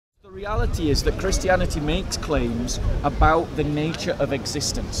The reality is that Christianity makes claims about the nature of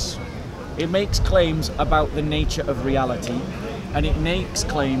existence. It makes claims about the nature of reality, and it makes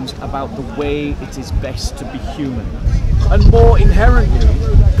claims about the way it is best to be human. And more inherently,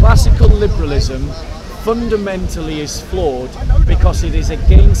 classical liberalism fundamentally is flawed because it is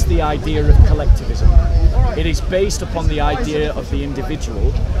against the idea of collectivism. It is based upon the idea of the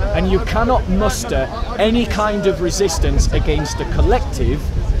individual, and you cannot muster any kind of resistance against a collective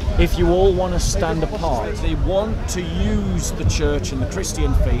if you all want to stand apart. They want to use the church and the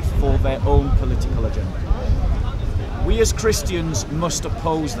Christian faith for their own political agenda. We as Christians must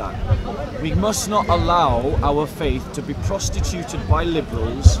oppose that. We must not allow our faith to be prostituted by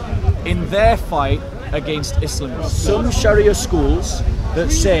liberals in their fight against Islamism. Some Sharia schools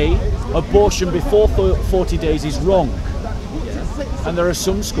that say abortion before 40 days is wrong, and there are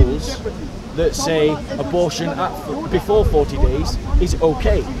some schools that say abortion before 40 days is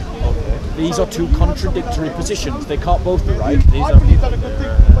okay. These are two contradictory positions. They can't both be right.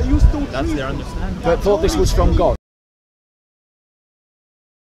 That's their understanding. But thought this was from God.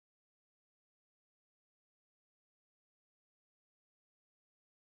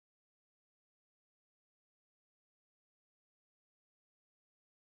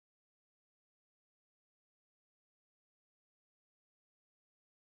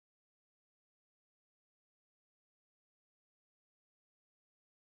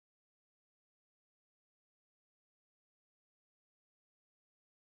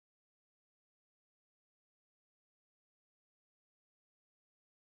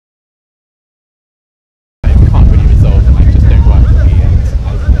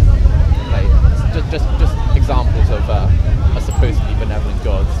 Just examples of a supposedly benevolent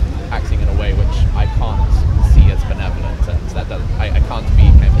God acting in a way which I can't see as benevolent, and that I can't be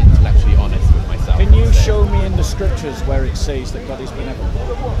kind of intellectually honest with myself. Can you show me in the scriptures where it says that God is benevolent?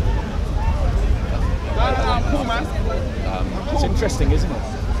 It's interesting, isn't it?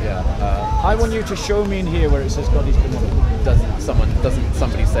 Yeah. I want you to show me in here where it says God is benevolent. Doesn't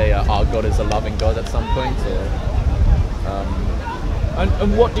somebody say our God is a loving God at some point? Or,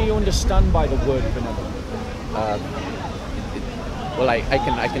 And what do you understand by the word benevolent? Well, I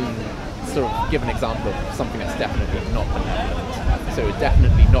can sort of give an example of something that's definitely not benevolent. So it would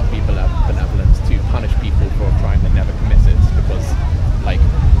definitely not be benevolent to punish people for a crime they never committed, because, like,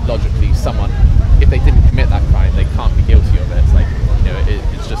 logically, someone, if they didn't commit that crime, they can't be guilty of it. Like, you know,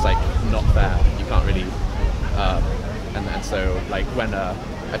 it's just like not fair. You can't really, and so like when I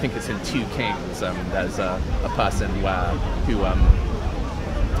think it's in 2 Kings, there's a person who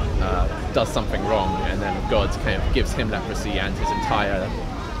does something wrong, and then God kind of gives him leprosy and his entire,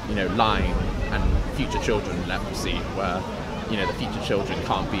 line and future children leprosy, where, the future children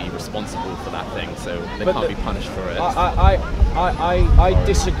can't be responsible for that thing, so they can't be punished for it. I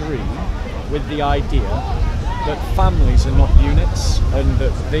disagree with the idea that families are not units and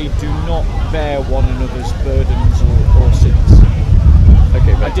that they do not bear one another's burdens or sins.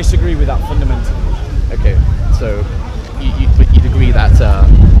 Okay, but I disagree with that fundamentally. Okay, so you'd agree that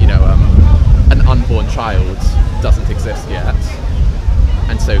an unborn child doesn't exist yet,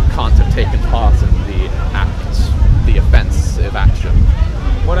 and so can't have taken part in the offensive action.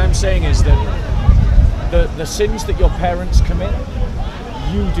 What I'm saying is that the sins that your parents commit,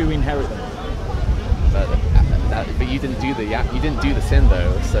 you do inherit them. But you didn't do the sin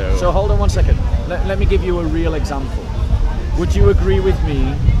though. So hold on one second. Let me give you a real example. Would you agree with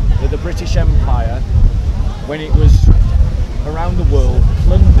me that the British Empire, when it was around the world,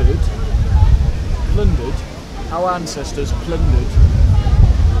 plundered, our ancestors plundered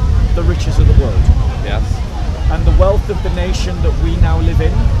the riches of the world? Yes. And the wealth of the nation that we now live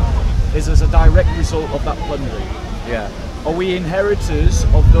in is as a direct result of that plundering. Yeah. Are we inheritors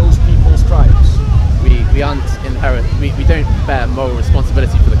of those people's crimes? We aren't we don't bear moral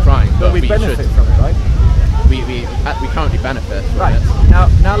responsibility for the crime, but we benefit from it, right? We currently benefit from right. it.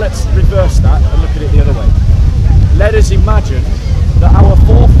 Now let's reverse that and look at it the other way. Let us imagine that our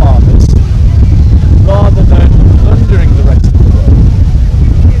forefathers, rather than plundering the rest of the world,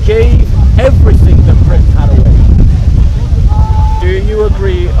 gave everything that Britain had away. Do you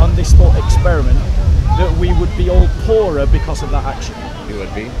agree on this thought experiment that we would be all poorer because of that action? We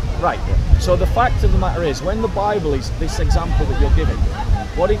would be. Right. So the fact of the matter is, when the Bible is this example that you're giving,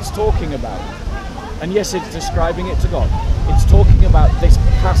 what it's talking about, and yes, it's describing it to God, it's talking about this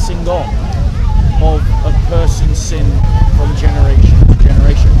passing on of a person's sin from generation to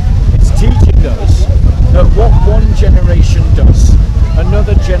generation. It's teaching us that what one generation does,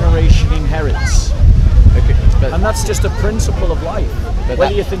 another generation inherits. Okay, and that's just a principle of life,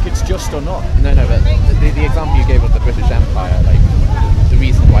 whether you think it's just or not. No, but the example you gave of the British Empire, like the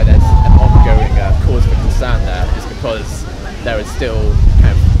reason why there's still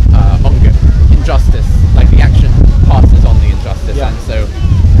kind of injustice, like the action passes on the injustice. Yeah. And so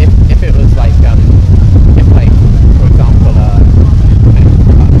if it was like if like, for example,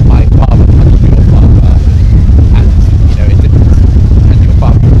 my father punched your father, and it didn't, and your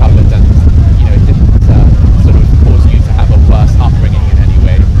father recovered, and it didn't sort of cause you to have a worse upbringing in any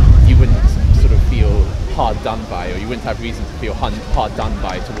way, you wouldn't sort of feel hard done by, or you wouldn't have reason to feel hard done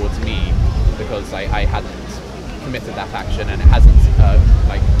by towards me because I hadn't committed that action and it hasn't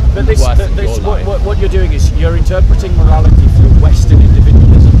But worsened your life. what you're doing is you're interpreting morality through Western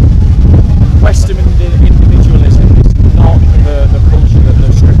individualism. Western individualism is not the culture that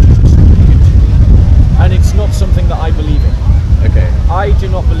the scriptures are speaking into, and it's not something that I believe in. Okay. I do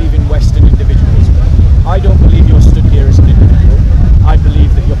not believe in Western individualism. I don't believe you're stood here as an individual. I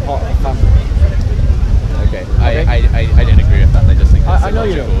believe that you're part of a family. Okay. I don't agree with that. I just think it's I know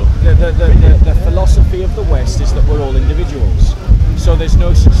you illogical. don't. The philosophy of the West is that we're all individuals. So there's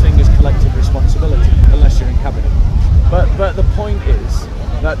no such thing as collective responsibility unless you're in cabinet. But the point is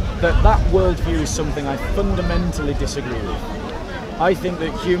that worldview is something I fundamentally disagree with. I think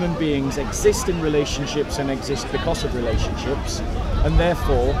that human beings exist in relationships and exist because of relationships, and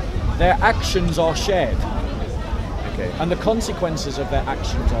therefore their actions are shared. Okay. And the consequences of their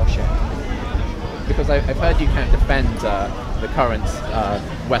actions are shared. Because I've heard you kind of defend the current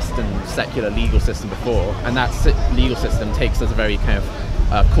Western secular legal system before, and that legal system takes as a very kind of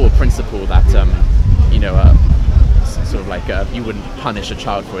core principle that sort of like you wouldn't punish a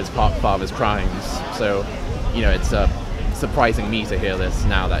child for his father's crimes. So it's surprising me to hear this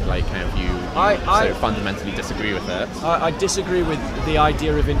now that like kind of you so fundamentally disagree with it. I disagree with the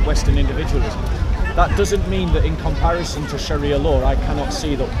idea of Western individualism. That doesn't mean that in comparison to Sharia law, I cannot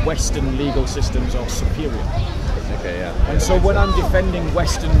see that Western legal systems are superior. Okay, yeah. And so when I'm defending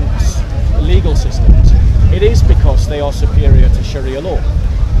Western legal systems, it is because they are superior to Sharia law.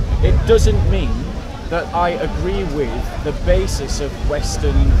 It doesn't mean that I agree with the basis of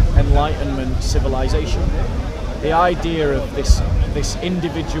Western Enlightenment civilization. The idea of this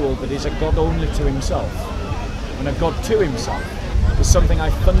individual that is a God only to himself and a God to himself is something I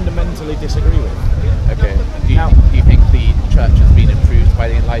fundamentally disagree with. Okay. Do you think the church has been improved by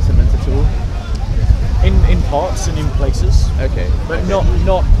the Enlightenment at all? In parts and in places. Okay. But okay.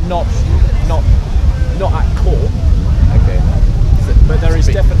 not at core. Okay. But there is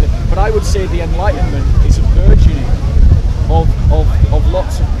definitely. But I would say the Enlightenment is a burgeoning of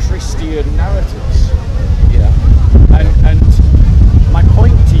lots of Christian narratives. Yeah. And my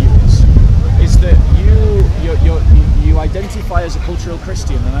point to you is that you identify as a cultural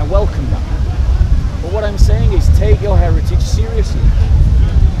Christian, and I welcome that. But what I'm saying is take your heritage seriously.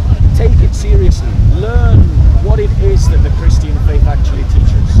 Take it seriously. Learn what it is that the Christian faith actually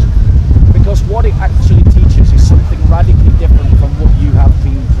teaches. Because what it actually teaches is something radically different from what you have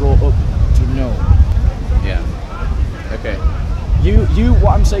been brought up to know. Yeah. Okay.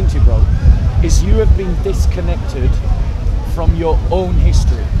 What I'm saying to you, bro, is you have been disconnected from your own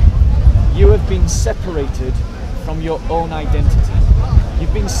history. You have been separated from your own identity.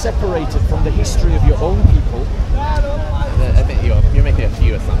 You've been separated from the history of your own people. I think you're making a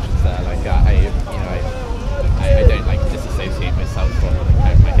few assumptions there. Like I don't like disassociate myself from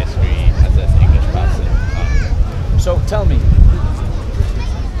kind of my history as an English person. So tell me,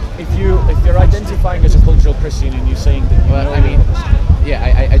 if you're identifying as a cultural Christian and you're saying that you know you're a Christian, yeah,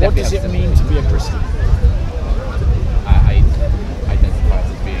 I what does it mean to be a Christian? I identify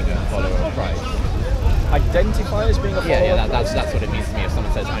as being a follower of Christ. Identify as being a follower Yeah, of Christ? that's what it means to me. If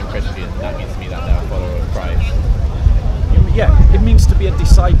someone says I'm Christian, that means to me that they're a follower of Christ. Yeah, it means to be a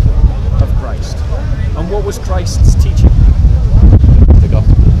disciple of Christ. And what was Christ's teaching? The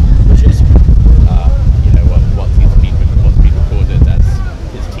gospel, Which is? what's been recorded as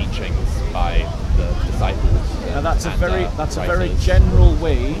his teachings by the disciples. Now that's a very general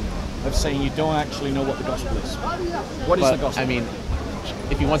way of saying you don't actually know what the gospel is. What is the gospel? I mean,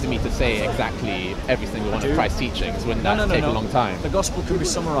 if you wanted me to say exactly every single one of Christ's teachings, wouldn't that take a long time? The gospel can be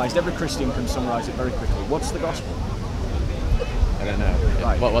summarized. Every Christian can summarize it very quickly. What's the gospel? I don't know.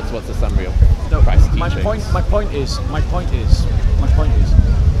 Right. What's the summary of Christ's teachings? My point is,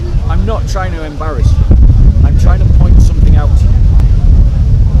 I'm not trying to embarrass you. I'm trying to point something out to you.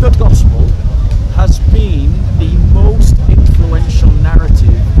 The gospel has been the most influential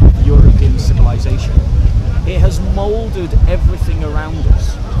narrative of European civilization. It has molded everything around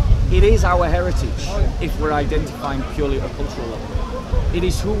us. It is our heritage if we're identifying purely at a cultural level. It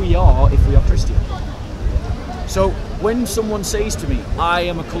is who we are if we are Christian. So when someone says to me, I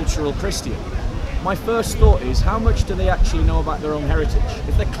am a cultural Christian, my first thought is, how much do they actually know about their own heritage?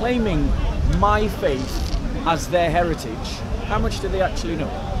 If they're claiming my faith as their heritage, How much do they actually know?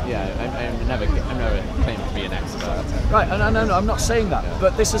 Yeah, I'm never claimed to be an expert. Right, and I'm not saying that,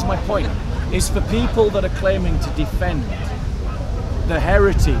 but this is my point, is for people that are claiming to defend the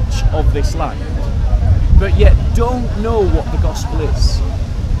heritage of this land, but yet don't know what the gospel is,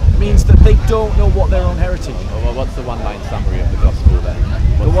 means that they don't know what their own heritage is. Well, what's the one-line summary of the gospel then?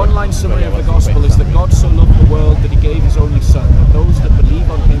 The one-line summary of the gospel is that God so loved the world that he gave his only son, that those that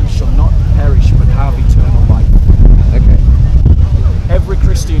believe on him shall not perish but have eternal life. Okay. Every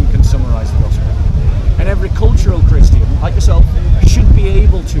Christian can summarize the gospel. And every cultural Christian, like yourself, should be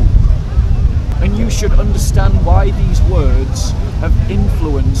able to. And you should understand why these words have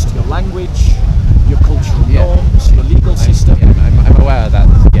influenced your language, your cultural norms, your legal system. I'm aware that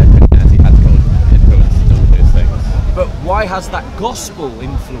Christianity has influenced all those things. But why has that gospel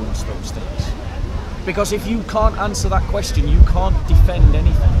influenced those things? Because if you can't answer that question, you can't defend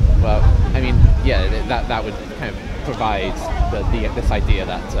anything. Well, I mean, that would kind of provide this idea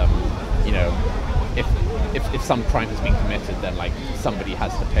that if some crime has been committed, then like somebody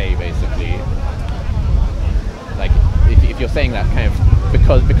has to pay, basically. Like if you're saying that kind of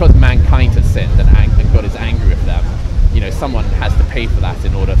because mankind has sinned and God is angry with them, someone has to pay for that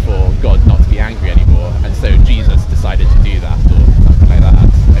in order for God not to be angry anymore, and so Jesus decided to do that or something like that.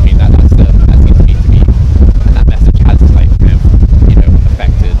 I mean that seems to me, and that message has like kind of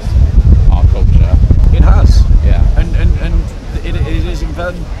affected our culture. It has. Yeah. And it is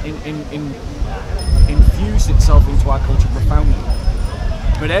infused itself into our culture profoundly.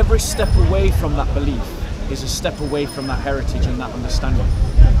 But every step away from that belief is a step away from that heritage and that understanding.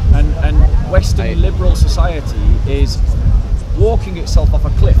 And Western liberal society is walking itself off a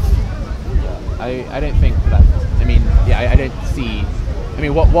cliff. I don't think that. I mean, I don't see. I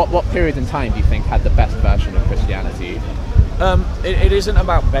mean, what period in time do you think had the best version of Christianity? It isn't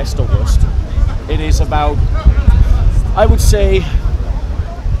about best or worst. It is about, I would say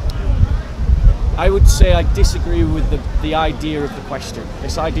I disagree with the idea of the question.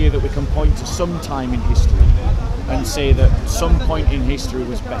 This idea that we can point to some time in history and say that some point in history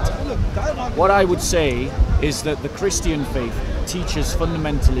was better. What I would say is that the Christian faith teaches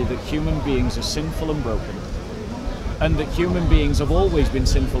fundamentally that human beings are sinful and broken, and that human beings have always been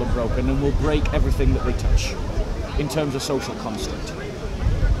sinful and broken and will break everything that they touch in terms of social construct.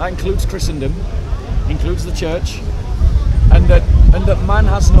 That includes Christendom, includes the church, and that man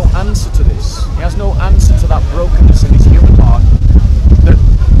has no answer to this. He has no answer to that brokenness in his human heart that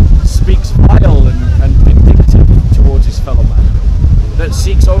speaks vile and vindictive towards his fellow man, that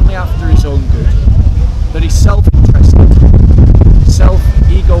seeks only after his own good, that is self-interested,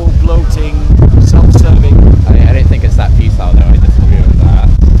 self-ego bloating, self-serving. I don't think it's that futile though. I disagree with that.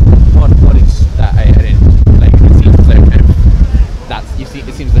 What is that? I don't like. It seems so kind of that's you see.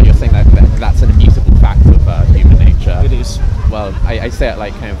 It seems that you're saying that that's an immutable fact of human nature. It is. Well, I say it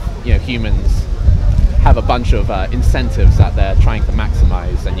like kind of humans have a bunch of incentives that they're trying to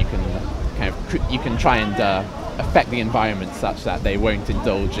maximize, and you can try and affect the environment such that they won't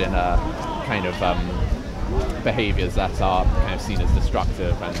indulge in kind of behaviors that are kind of seen as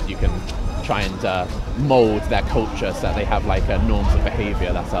destructive, and you can try and mold their culture so that they have like norms of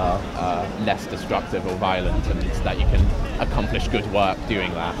behavior that are less destructive or violent, and that you can accomplish good work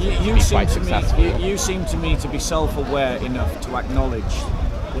doing that. You be quite successful. You seem to me to be self-aware enough to acknowledge,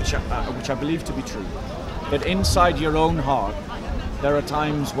 which I believe to be true, that inside your own heart there are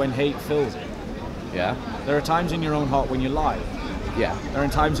times when hate fills it. Yeah. There are times in your own heart when you lie. Yeah. There are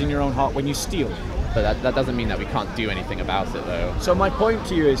times in your own heart when you steal. But that doesn't mean that we can't do anything about it, though. So my point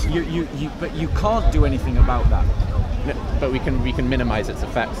to you is, but you can't do anything about that. No, but we can minimize its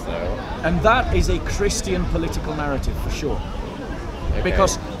effects, though. And that is a Christian political narrative for sure. Okay.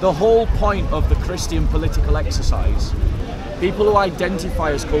 Because the whole point of the Christian political exercise, people who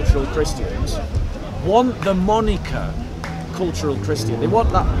identify as cultural Christians want the moniker cultural Christian. They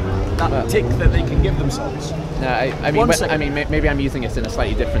want that tick that they can give themselves. No, I mean, maybe I'm using it in a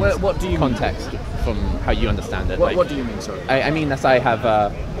slightly different context from how you understand it. What do you mean, sorry? I mean that I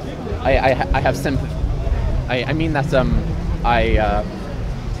have sympathy. I mean that I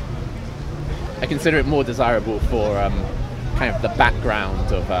consider it more desirable for kind of the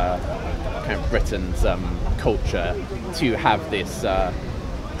background of kind of Britain's culture to have this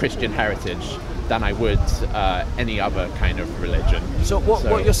Christian heritage than I would any other kind of religion. So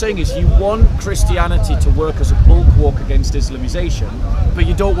what you're saying is you want Christianity to work as a bulwark against Islamization, but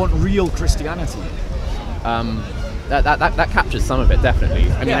you don't want real Christianity. That captures some of it, definitely.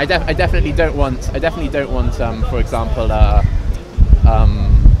 I mean, I definitely don't want. For example, I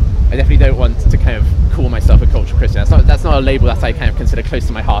definitely don't want to kind of call myself a cultural Christian. That's not a label that I kind of consider close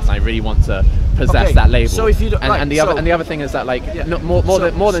to my heart, and I really want to possess that label. So if you don't, and the other thing is that, like,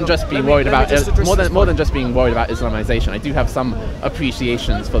 more than just being worried about Islamization, I do have some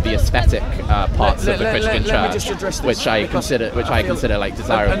appreciations for the aesthetic parts of the Christian church, which I consider like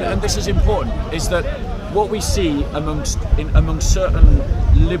desirable. And this is important, is that what we see amongst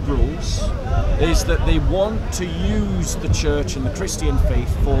certain liberals is that they want to use the church and the Christian faith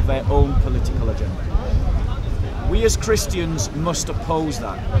for their own political agenda. We as Christians must oppose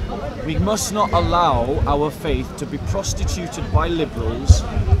that. We must not allow our faith to be prostituted by liberals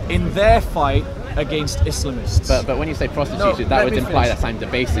in their fight against Islamists. But when you say prostituted, that would imply that I'm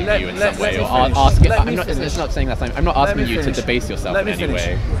debasing you in some way, or asking. It's not saying that I'm not asking you to debase yourself in any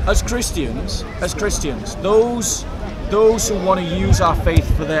way. As Christians, those who want to use our faith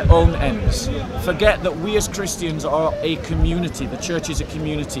for their own ends forget that we as Christians are a community. The church is a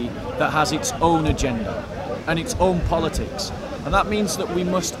community that has its own agenda and its own politics, and that means that we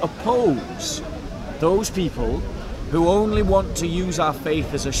must oppose those people who only want to use our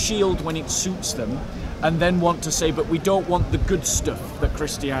faith as a shield when it suits them, and then want to say, but we don't want the good stuff that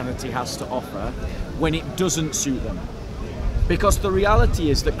Christianity has to offer when it doesn't suit them. Because the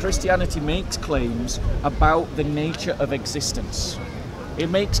reality is that Christianity makes claims about the nature of existence. It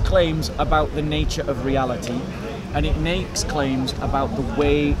makes claims about the nature of reality, and it makes claims about the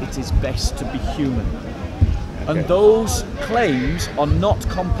way it is best to be human. Okay. And those claims are not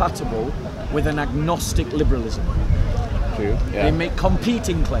compatible with an agnostic liberalism. True. Yeah. They make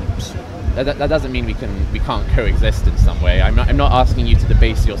competing claims. That doesn't mean we can't coexist in some way. I'm not asking you to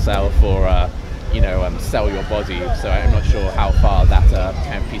debase yourself or sell your body. So I'm not sure how far that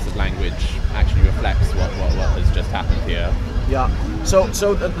kind of piece of language actually reflects what has just happened here. Yeah. So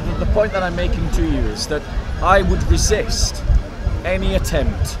the point that I'm making to you is that I would resist any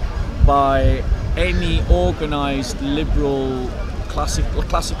attempt by any organised liberal,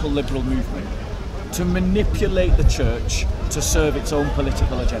 classical liberal movement to manipulate the church to serve its own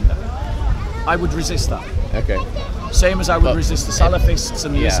political agenda. I would resist that. Okay. Same as I would resist the Salafists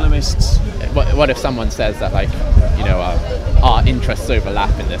and the Islamists. What if someone says that, like, our interests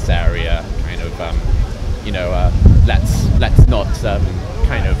overlap in this area, kind of, let's not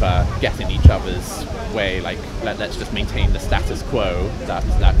get in each other's way, like, let's just maintain the status quo that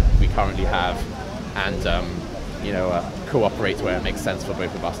we currently have, and cooperate where it makes sense for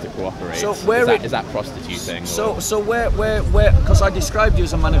both of us to cooperate. So is that prostituting? So where because I described you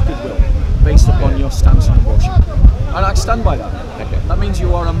as a man of goodwill based upon your stance on abortion, and I stand by that. Okay. That means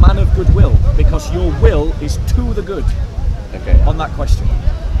you are a man of goodwill because your will is to the good. Okay. On that question.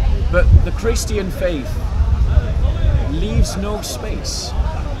 But the Christian faith leaves no space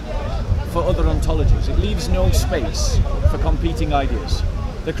for other ontologies. It leaves no space for competing ideas.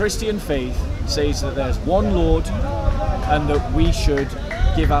 The Christian faith says that there's one Lord and that we should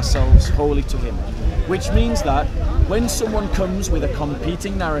give ourselves wholly to Him. Which means that when someone comes with a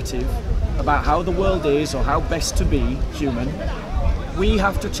competing narrative about how the world is or how best to be human, we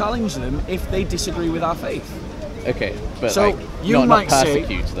have to challenge them if they disagree with our faith. Okay, but so you not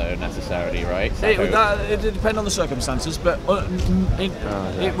persecute though necessarily, right? It depends on the circumstances, but it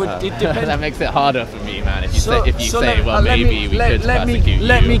would depend. That makes it harder for me, man. If you say, maybe we could persecute you.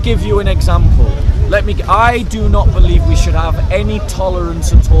 Let me give you an example. I do not believe we should have any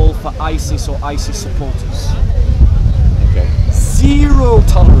tolerance at all for ISIS or ISIS supporters. Okay. Zero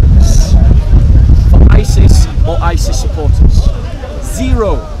tolerance for ISIS or ISIS supporters.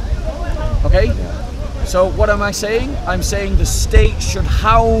 Zero. Okay. Yeah. So what am I saying? I'm saying the state should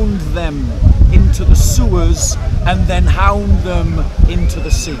hound them into the sewers and then hound them into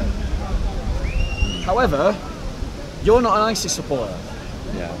the sea. However, you're not an ISIS supporter.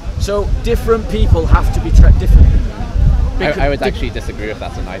 Yeah. So different people have to be treated differently. I would actually disagree with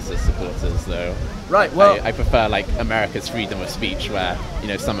that on ISIS supporters, though. Right. Well, I prefer like America's freedom of speech, where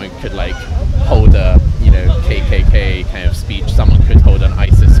someone could like hold a KKK kind of speech, someone could hold an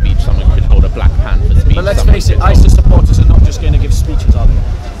ISIS speech, someone could hold a Black Panther speech. But let's face it, ISIS supporters are not just going to give speeches, are they?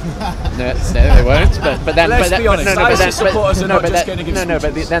 No, they won't. But then, let's be honest. ISIS supporters are not just going to give speeches.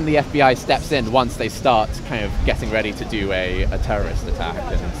 But then the FBI steps in once they start kind of getting ready to do a terrorist attack,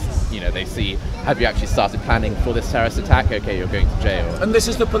 and they see, have you actually started planning for this terrorist attack? Okay, you're going to jail. And this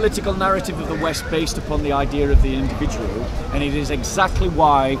is the political narrative of the West based upon the idea of the individual, and it is exactly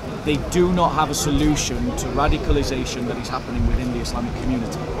why they do not have a solution to radicalization that is happening within the Islamic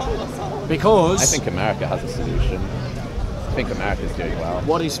community. Because I think America has a solution. I think America's doing well.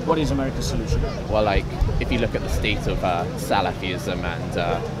 What is America's solution? Well, like, if you look at the state of Salafism and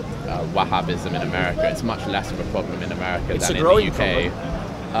Wahhabism in America, it's much less of a problem in America than in the UK.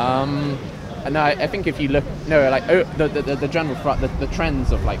 Problem. And I think if you look, the general the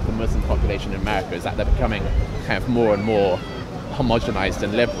trends of like the Muslim population in America is that they're becoming kind of more and more homogenized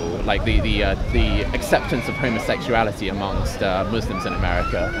and liberal. Like the acceptance of homosexuality amongst Muslims in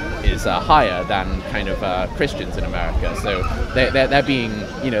America is higher than kind of Christians in America. So they're being,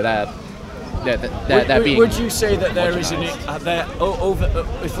 they're being. Would you say that there is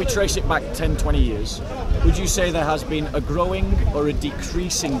if we trace it back 10, 20 years, would you say there has been a growing or a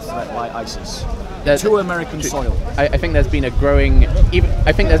decreasing threat by ISIS to American soil? I think there's been a growing.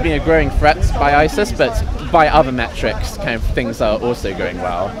 I think there's been a growing threat by ISIS, but by other metrics, kind of things are also going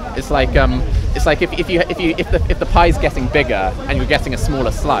well. It's like if the pie's getting bigger and you're getting a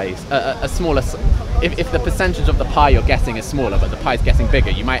smaller slice, if the percentage of the pie you're getting is smaller, but the pie's getting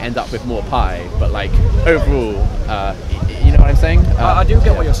bigger, you might end up with more pie. But like overall, you know what I'm saying? I do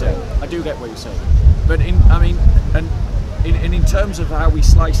get what you're saying. I do get what you're saying. But in terms of how we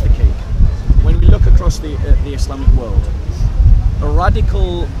slice the cake, when we look across the Islamic world,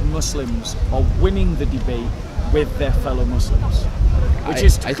 radical Muslims are winning the debate with their fellow Muslims, which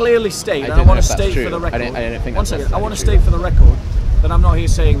is clearly stated. I want to state for the record. I want to state for the record that I'm not here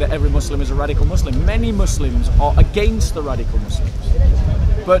saying that every Muslim is a radical Muslim. Many Muslims are against the radical Muslims,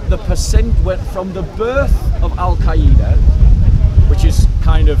 but the percent went from the birth of Al Qaeda, which is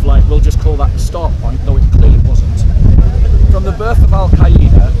kind of like, we'll just call that the start point, though it clearly wasn't. From the birth of Al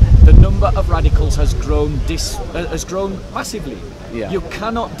Qaeda, the number of radicals has grown massively. Yeah. You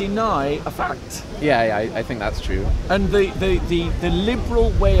cannot deny a fact. Yeah, I think that's true. And the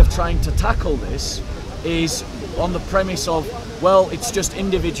liberal way of trying to tackle this is on the premise of, well, it's just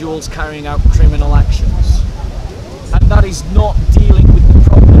individuals carrying out criminal actions. And that is not dealing with the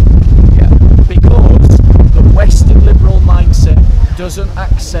problem. Yeah. Because the Western liberal mindset doesn't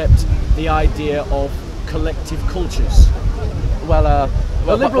accept the idea of collective cultures. Well,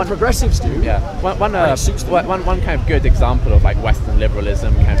 liberal progressives do. Yeah. One kind of good example of like Western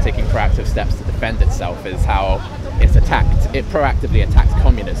liberalism kind of taking proactive steps to defend itself is how it proactively attacked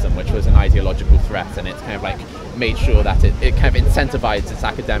communism, which was an ideological threat, and it kind of like made sure that it kind of incentivized its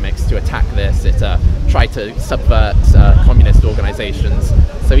academics to attack this. It tried to subvert communist organizations.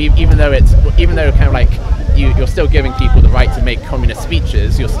 So even though kind of like you're still giving people the right to make communist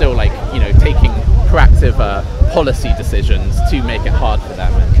speeches, you're still like taking proactive policy decisions to make it hard for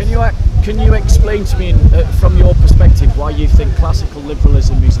them. Can you explain to me, from your perspective, why you think classical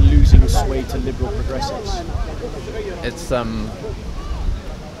liberalism is losing sway to liberal progressives? It's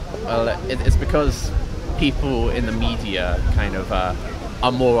because people in the media kind of are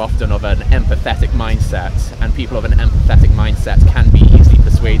more often of an empathetic mindset, and people of an empathetic mindset can be easily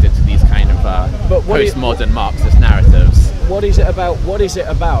persuaded to these kind of postmodern Marxist narratives. What is it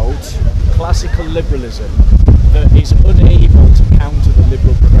about classical liberalism that is unable to counter the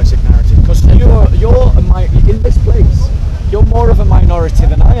liberal progressive narrative? Because you're in this place, you're more of a minority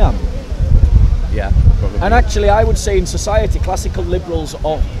than I am. Yeah, probably. And actually, I would say in society, classical liberals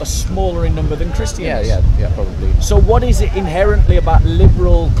are smaller in number than Christians. Yeah, probably. So what is it inherently about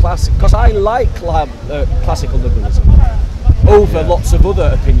liberal classic? Because I like classical liberalism over lots of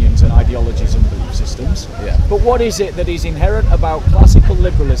other opinions and ideologies and belief systems. Yeah. But what is it that is inherent about classical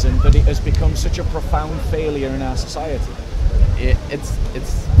liberalism that it has become such a profound failure in our society? I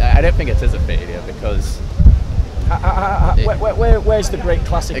don't think it is a failure, because where's the great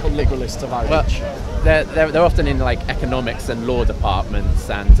classical liberalists of our age? They're often in like economics and law departments,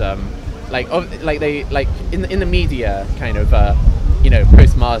 and in the media, kind of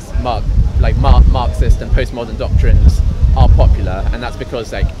Marxist and postmodern doctrines are popular, and that's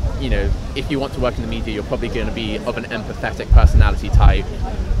because if you want to work in the media, you're probably going to be of an empathetic personality type,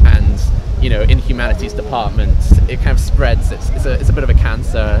 and in humanities departments it kind of spreads. It's a bit of a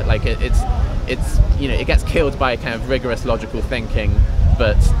cancer. Like it gets killed by kind of rigorous logical thinking,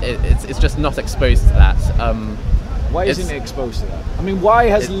 but it's just not exposed to that. Why isn't it exposed to that? I mean, why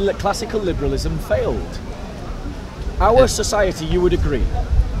has classical liberalism failed? Our society, you would agree,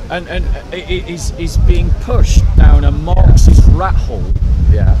 and it is being pushed down a Marxist rat hole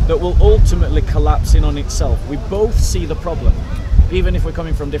that will ultimately collapse in on itself. We both see the problem, even if we're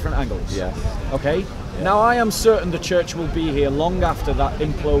coming from different angles. Yeah. Okay? Yeah. Now, I am certain the church will be here long after that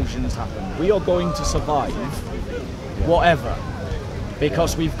implosion has happened. We are going to survive whatever,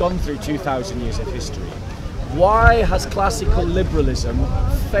 because we've gone through 2,000 years of history. Why has classical liberalism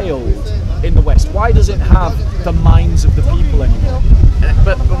failed in the West? Why does it have the minds of the people anymore?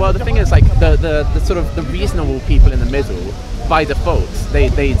 But the thing is, like the sort of the reasonable people in the middle, by default,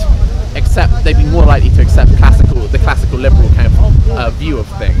 they'd they'd be more likely to accept the classical liberal kind of view of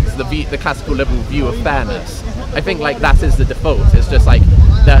things, the classical liberal view of fairness. I think like that is the default. It's just like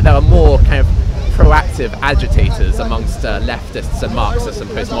there are more kind of proactive agitators amongst leftists and Marxists and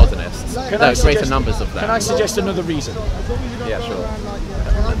postmodernists. There are greater numbers of them. Can I suggest another reason? Yeah, sure.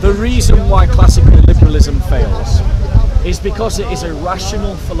 The reason why classical liberalism fails is because it is a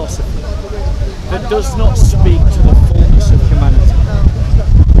rational philosophy that does not speak to the fullness of humanity.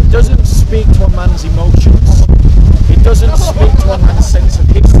 It doesn't speak to a man's emotions. It doesn't speak to a man's sense of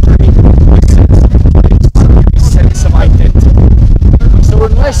history, his sense of identity. So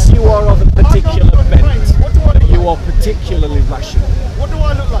unless you are of a particular bent, that you are particularly rational,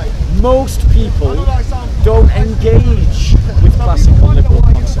 most people don't engage with classical liberal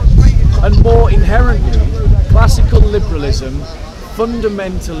concepts. And more inherently, classical liberalism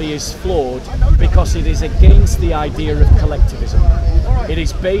fundamentally is flawed because it is against the idea of collectivism. It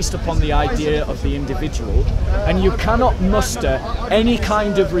is based upon the idea of the individual, and you cannot muster any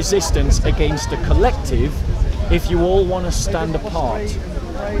kind of resistance against a collective if you all want to stand apart.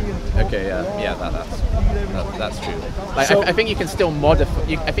 Okay, that's true. Like, so, I think you can still modify.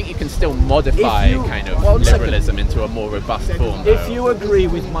 I think you can still modify kind of liberalism into a more robust form. If you agree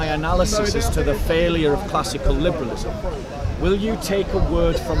with my analysis as to the failure of classical liberalism, will you take a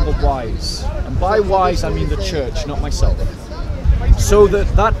word from the wise? And by wise, I mean the church, not myself. So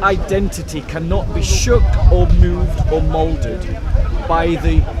that identity cannot be shook or moved or moulded by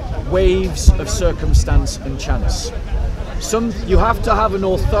the waves of circumstance and chance. You have to have an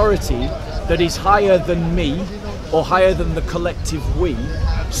authority that is higher than me or higher than the collective we,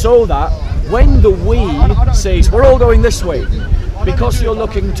 so that when the we says we're all going this way, because you're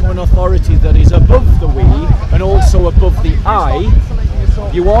looking to an authority that is above the we and also above the I,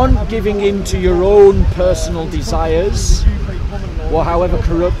 you aren't giving in to your own personal desires, or however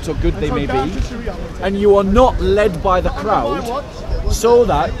corrupt or good they may be, and you are not led by the crowd, so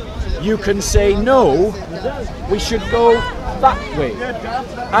that you can say, no, we should go that way.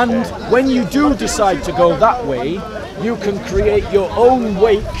 And when you do decide to go that way, you can create your own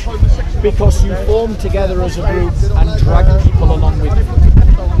wake because you form together as a group and drag people along with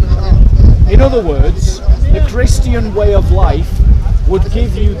you. In other words, the Christian way of life would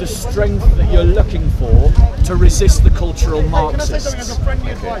give you the strength that you're looking for to resist the cultural Marxists.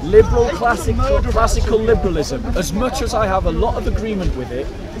 Liberal classical liberalism, as much as I have a lot of agreement with it,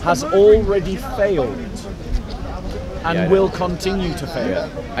 has already failed and will continue to fail.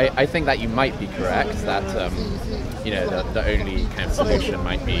 I think that you might be correct, that the only kind of solution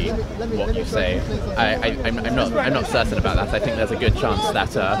might be what you say. I'm not certain about that. I think there's a good chance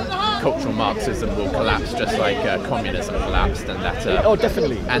that cultural Marxism will collapse just like communism collapsed, and that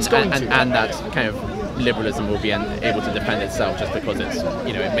definitely, and that kind of liberalism will be able to defend itself just because it's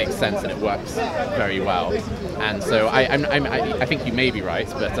it makes sense and it works very well. And so I think you may be right,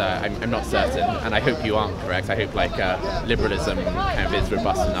 but I'm not certain, and I hope you aren't correct. I hope liberalism kind of is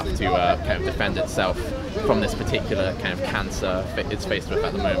robust enough to kind of defend itself from this particular kind of cancer it's faced with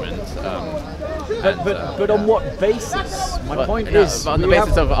at the moment. But on what basis? My point is, on the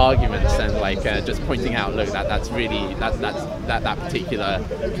basis of arguments and just pointing out, look, that's really that particular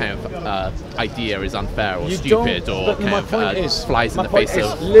kind of idea is unfair or stupid or kind of flies in the face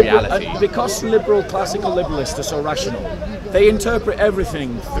of reality. Because classical liberalists are so rational, they interpret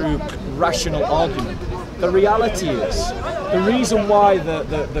everything through rational argument. The reality is, the reason why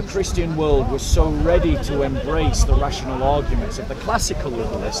the Christian world was so ready to embrace the rational arguments of the classical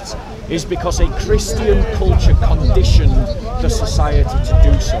liberalists is because a Christian culture conditioned the society to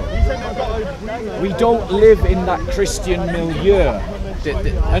do so. We don't live in that Christian milieu.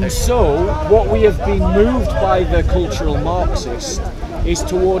 And so, what we have been moved by the cultural Marxists is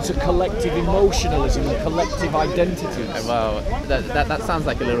towards a collective emotionalism and collective identities. Well, that sounds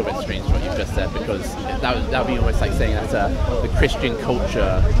like a little bit strange what you've just said, because that would be almost like saying that the Christian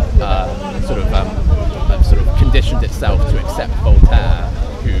culture sort of conditioned itself to accept Voltaire,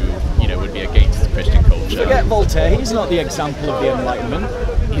 who would be against Christian culture. Forget Voltaire. He's not the example of the Enlightenment.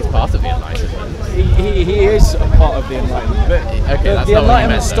 He's part of the Enlightenment. He is a part of the Enlightenment, but the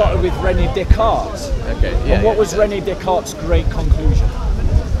Enlightenment started with René Descartes. Okay, yeah. And what was René Descartes' great conclusion?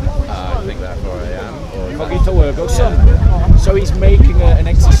 I think therefore I am. Cogito ergo sum. So he's making an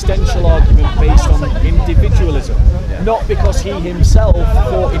existential argument based on individualism, not because he himself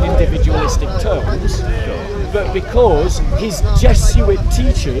thought in individualistic terms, but because his Jesuit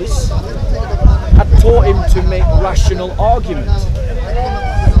teachers had taught him to make rational arguments.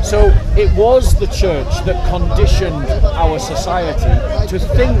 So it was the church that conditioned our society to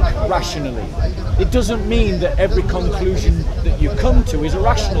think rationally. It doesn't mean that every conclusion that you come to is a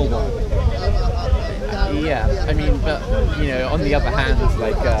rational one. Yeah, I mean, but on the other hand,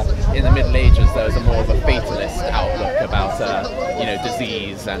 like in the Middle Ages, there was a more of a fatalist outlook about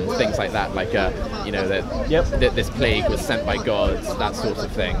disease and things like that. Like that this plague was sent by gods, that sort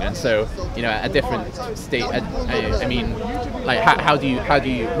of thing. And so at a different state, I mean, like how do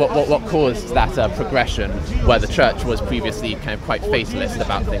you what caused that progression where the church was previously kind of quite fatalist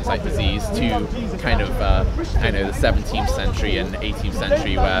about things like disease to kind of the 17th century and 18th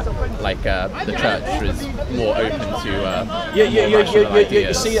century where like the church was more open to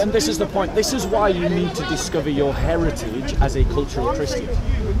you see, and this is the point. This is why you need to discover your heritage as a cultural Christian.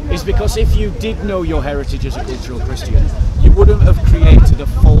 Is because if you did know your heritage as a cultural Christian, you wouldn't have created a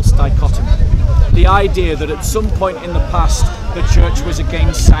false dichotomy. The idea that at some point in the past the church was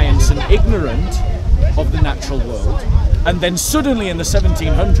against science and ignorant of the natural world, and then suddenly in the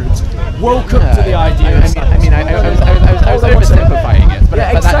 1700s woke up to the idea of science. I was oversimplifying it, but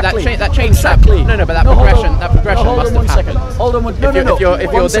that changed. Exactly. But that progression must have happened. Hold on, If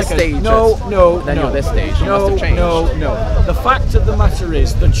you're this stage, then you're this stage. You must have changed. No. The fact of the matter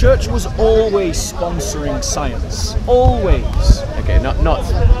is, the church was always sponsoring science. Always. Okay, not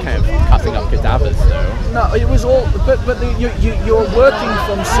kind of cutting up cadavers though. No, it was all. But you're working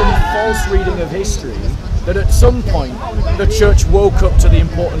from some false reading of history. That at some point the church woke up to the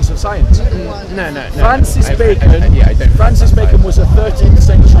importance of science. No. Francis Bacon was a 13th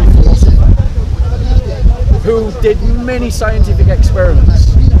century philosopher who did many scientific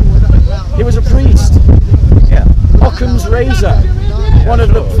experiments. He was a priest. Yeah. Occam's razor, one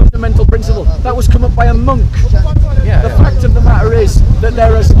of the fundamental principles, that was come up by a monk. The fact of the matter is that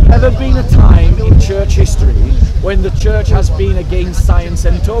there has never been a time in church history when the church has been against science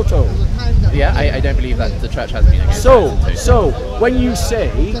in toto. Yeah, I don't believe that the church has been against science in toto. So, when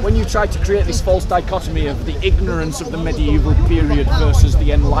you try to create this false dichotomy of the ignorance of the medieval period versus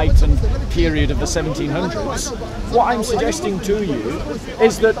the enlightened period of the 1700s, what I'm suggesting to you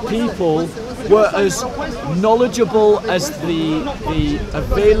is that people were as knowledgeable as the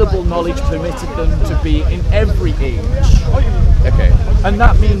available knowledge permitted them to be in every age. Okay. And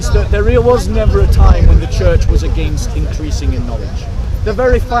that means that there was never a time when the church was against increasing in knowledge. The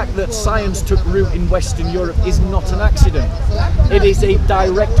very fact that science took root in Western Europe is not an accident. It is a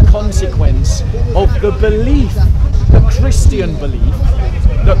direct consequence of the belief, the Christian belief,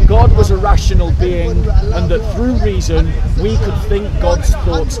 that God was a rational being and that through reason we could think God's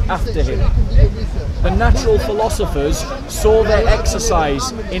thoughts after him. The natural philosophers saw their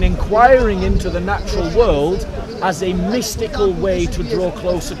exercise in inquiring into the natural world as a mystical way to draw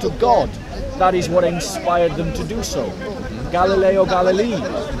closer to God. That is what inspired them to do so. Galileo Galilei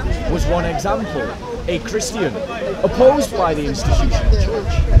was one example, a Christian, opposed by the institutional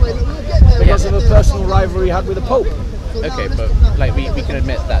church because of a personal rivalry he had with the Pope. Okay, but like we can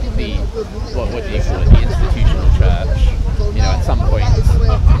admit that the what do you call it, the institutional church, at some point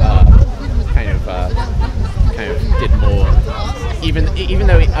kind of did more. Even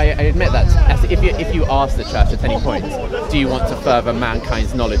though I admit that if you ask the church at any point, do you want to further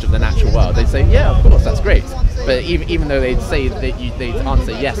mankind's knowledge of the natural world, they'd say, yeah, of course, that's great. But even though they'd say that they'd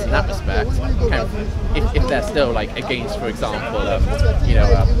answer yes in that respect, kind of, if they're still like against, for example,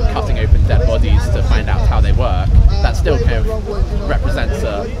 cutting open dead bodies to find out how they work, that still kind of represents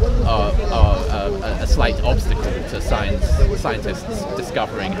a slight obstacle to scientists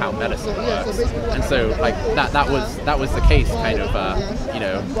discovering how medicine works. And so like that was the case kind of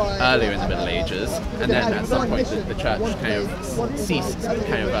earlier in the Middle Ages, and then at some point the church kind of ceased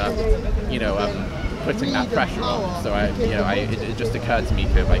kind of putting that pressure on. So it just occurred to me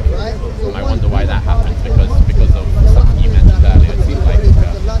kind of like I wonder why that happened, because of something you mentioned earlier. It seemed like you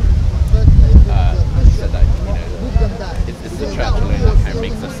said that it's the church alone that kind of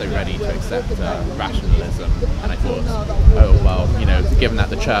makes us so ready to accept rationalism. And I thought, oh well, given that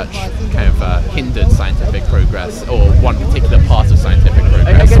the church kind of hindered scientific progress, or one particular part of scientific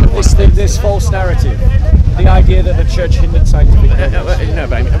progress. Again, this false narrative. The idea that the church hindered scientific progress. No,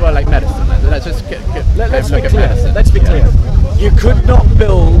 but I mean, well, like medicine. Let's just let's be clear. Let's be clear. You could not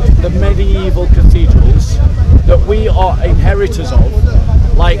build the medieval cathedrals that we are inheritors of,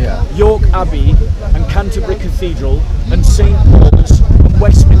 like York Abbey and Canterbury Cathedral and St Paul's and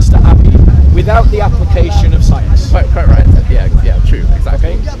Westminster Abbey, without the application of science. Quite right. Yeah, true,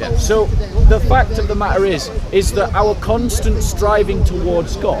 exactly. Okay? Yeah. So the fact of the matter is that our constant striving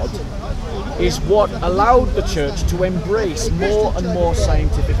towards God is what allowed the church to embrace more and more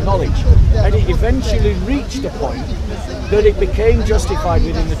scientific knowledge. And it eventually reached a point that it became justified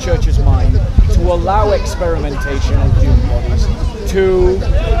within the church's mind to allow experimentation on human bodies to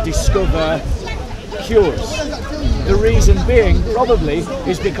discover cures. The reason being, probably,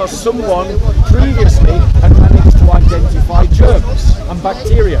 is because someone previously had managed to identify germs and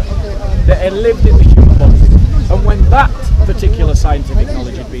bacteria that had lived in the human body. And when that particular scientific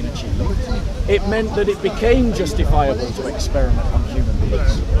knowledge had been achieved, it meant that it became justifiable to experiment on human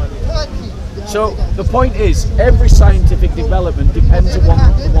beings. So the point is, every scientific development depends upon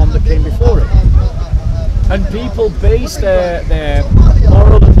the one that came before it. And people base their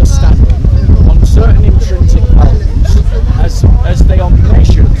moral understanding on certain intrinsic values as they are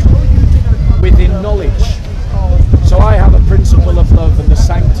measured within knowledge. So I have a principle of love and the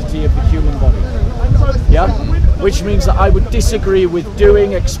sanctity of the human body. Yeah? Which means that I would disagree with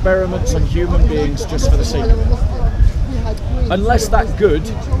doing experiments on human beings just for the sake of it. Unless that good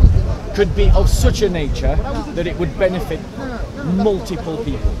could be of such a nature that it would benefit multiple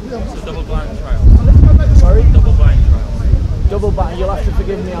people. So double blind trial. Sorry? Double blind trial. Double blind. You'll have to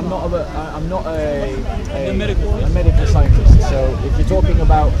forgive me. I'm not a medical scientist. So if you're talking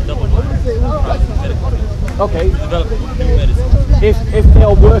about double blind medical. Okay. Development new medicine. If they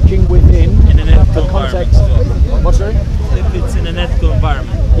are working within the context. What's sorry? If it's in an ethical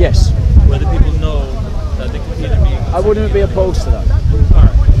environment. Yes. Where the people know that they can either be. I wouldn't be opposed to that.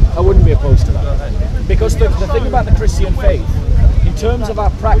 Alright. I wouldn't be opposed to that. Because the thing about the Christian faith, in terms of our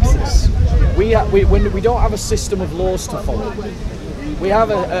praxis, we don't have a system of laws to follow. We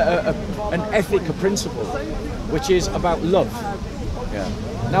have an ethic, a principle, which is about love. Yeah.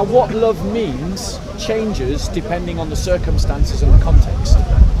 Now, what love means changes depending on the circumstances and the context.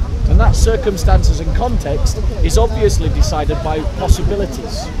 And that circumstances and context is obviously decided by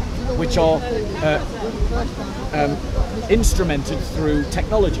possibilities, which are instrumented through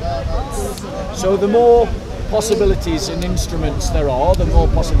technology. So the more possibilities and instruments there are, the more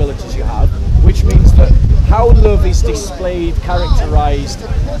possibilities you have, which means that how love is displayed, characterized,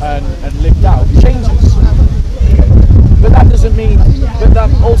 and lived out changes. But that doesn't mean, but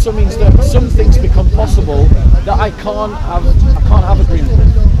that also means that some things become possible that I can't have agreement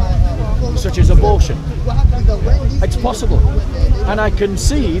with, such as abortion. It's possible. And I can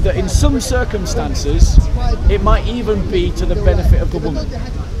see that in some circumstances, it might even be to the benefit of the woman.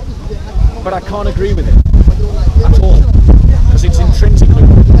 But I can't agree with it at all, because it's intrinsically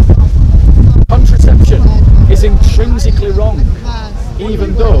wrong. Contraception is intrinsically wrong,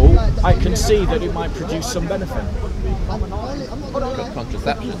 even though I can see that it might produce some benefit.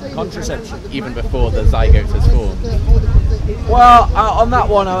 Contraception. Even before the zygote has formed. Well, on that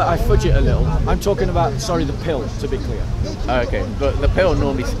one, I fudge it a little. I'm talking about, the pill, to be clear. Okay, but the pill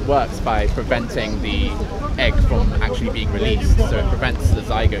normally works by preventing the egg from actually being released, so it prevents the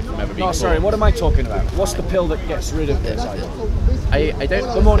zygote from ever being formed. Sorry, what am I talking about? What's the pill that gets rid of the zygote? I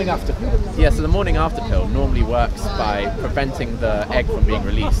don't... The morning after pill. Yeah, so the morning after pill normally works by preventing the egg from being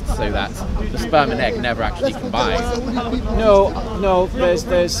released, so that the sperm and egg never actually combine. No,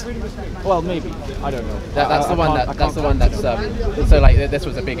 there's well, maybe, I don't know. That's the one that's so like this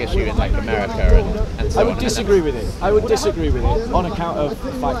was a big issue in like America and so on. I would disagree with it. I would disagree with it on account of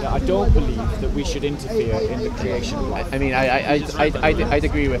the fact that I don't believe that we should interfere in the creation of life. I mean, I'd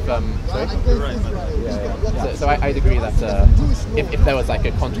agree with Sorry? So I'd agree that if there was like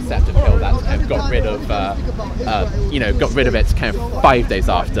a contraceptive pill that kind of got rid of it kind of 5 days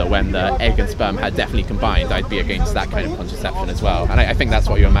after, when the egg and sperm had definitely combined, I'd be against that kind of contraception as well. And I think that's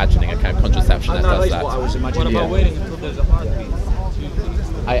what you're imagining, a kind of contraception that does that. What I was imagining. What about waiting until there's a heartbeat?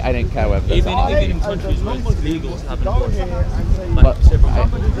 I don't care whether there's even in countries where it's legal to have an abortion.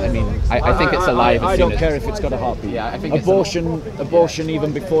 I think it's alive. I don't care if it's got a heartbeat. Yeah, I think abortion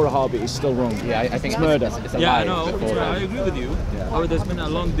even before a heartbeat is still wrong. Yeah, I think it's murder. It's alive. Yeah, I know. I agree with you. Yeah. However, there's been a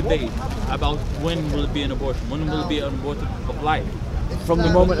long debate about when will it be an abortion, when will it be an abortion of life. From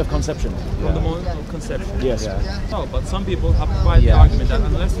the moment of conception. From the moment of conception. Yes. Yeah. No, but some people have provided the argument that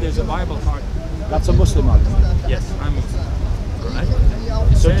unless there's a viable heart. That's a Muslim argument. Yes, I'm Muslim. Right?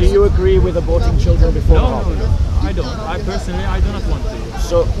 So do you agree with aborting children before the heartbeat? No, I don't. I personally do not want to.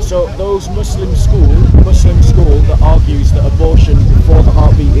 So those Muslim school that argues that abortion before the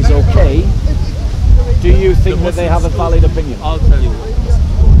heartbeat is okay, do you think that they have a valid opinion? I'll tell you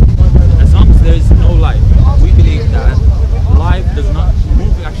what. As long as there is no life, we believe that life does not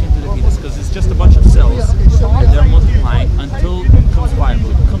move actually into the fetus, because it's just a bunch of cells and they're multiplying until it becomes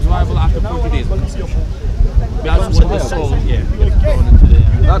viable. It becomes viable after 40 days of conception. That's when the soul, gets thrown into the...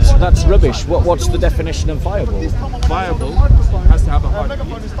 That's rubbish. What's the definition of viable? Viable has to have a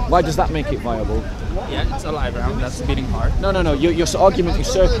heartbeat. Why does that make it viable? Yeah, it's alive around. That's beating heart. No. Your argument is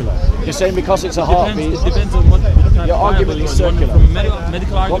circular. You're saying because it's a heartbeat. It depends on what kind your of argument is circular. One from a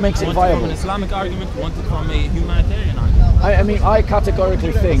medical argument, what makes it one viable? from an Islamic argument, one from a humanitarian argument. I mean, I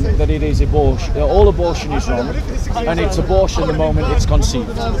categorically think that it is abortion. All abortion is wrong, and it's abortion the moment it's conceived.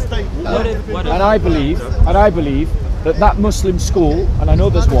 And I believe that Muslim school, and I know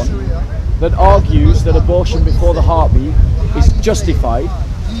there's one, that argues that abortion before the heartbeat is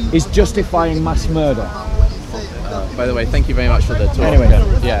justifying mass murder. By the way, thank you very much for the talk. Anyway,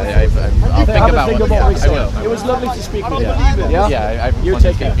 I'll think about what we said. I will. It was lovely to speak with you. I've You wanted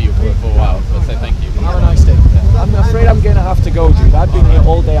take to care. speak for you for a while, so thank you. Have a nice day. I'm afraid I'm going to have to go, dude. I've been here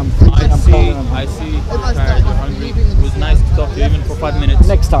all day. I'm freezing. I'm cold. I see. You're tired. You're hungry. It was nice to talk to you, even for 5 minutes.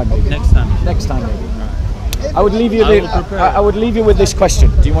 Next time, maybe. Next time. Next time, maybe. I would leave you. I would leave you with this question.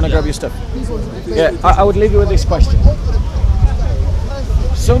 Do you want to grab your stuff? Yeah. I would leave you with this question.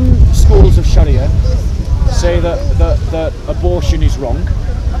 Some schools of Sharia say that abortion is wrong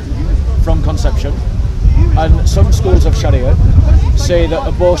from conception, and some schools of Sharia say that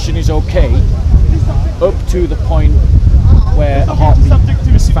abortion is okay up to the point where a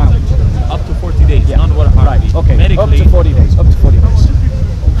heartbeat is found. Up to 40 days. Not what a heartbeat. Okay. Medically, Up to 40 days. Up to 40 days.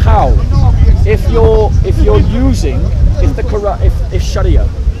 How? If the Quran, if Sharia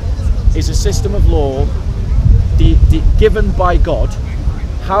is a system of law given by God,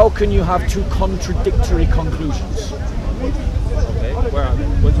 how can you have two contradictory conclusions? Okay. Where are they?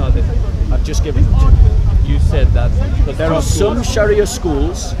 What are they? I've just given them. You said that because There are some Sharia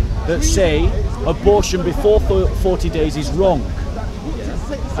schools that say abortion before 40 days is wrong.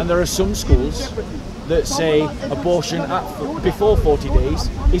 And there are some schools that say abortion before 40 days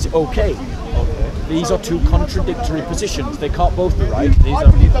is okay. These are two contradictory positions. They can't both be right. These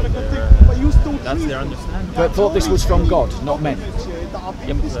are people. That's their understanding. But I thought this was from God, not men.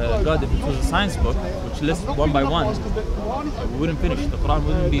 Yeah, but, God, if it was a science book which lists one by one, we wouldn't finish. The Quran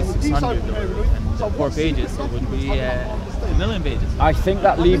wouldn't be 600 and 4 pages. It would be a million pages. I think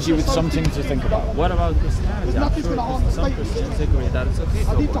that leaves you with something to think about. What about Christianity? I'm sure some Christians agree that it's okay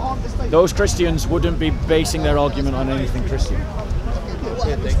to abort. Those Christians wouldn't be basing their argument on anything Christian.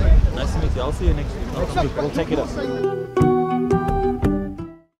 Okay, thank you. Nice to meet you. I'll see you next week. We'll take it up.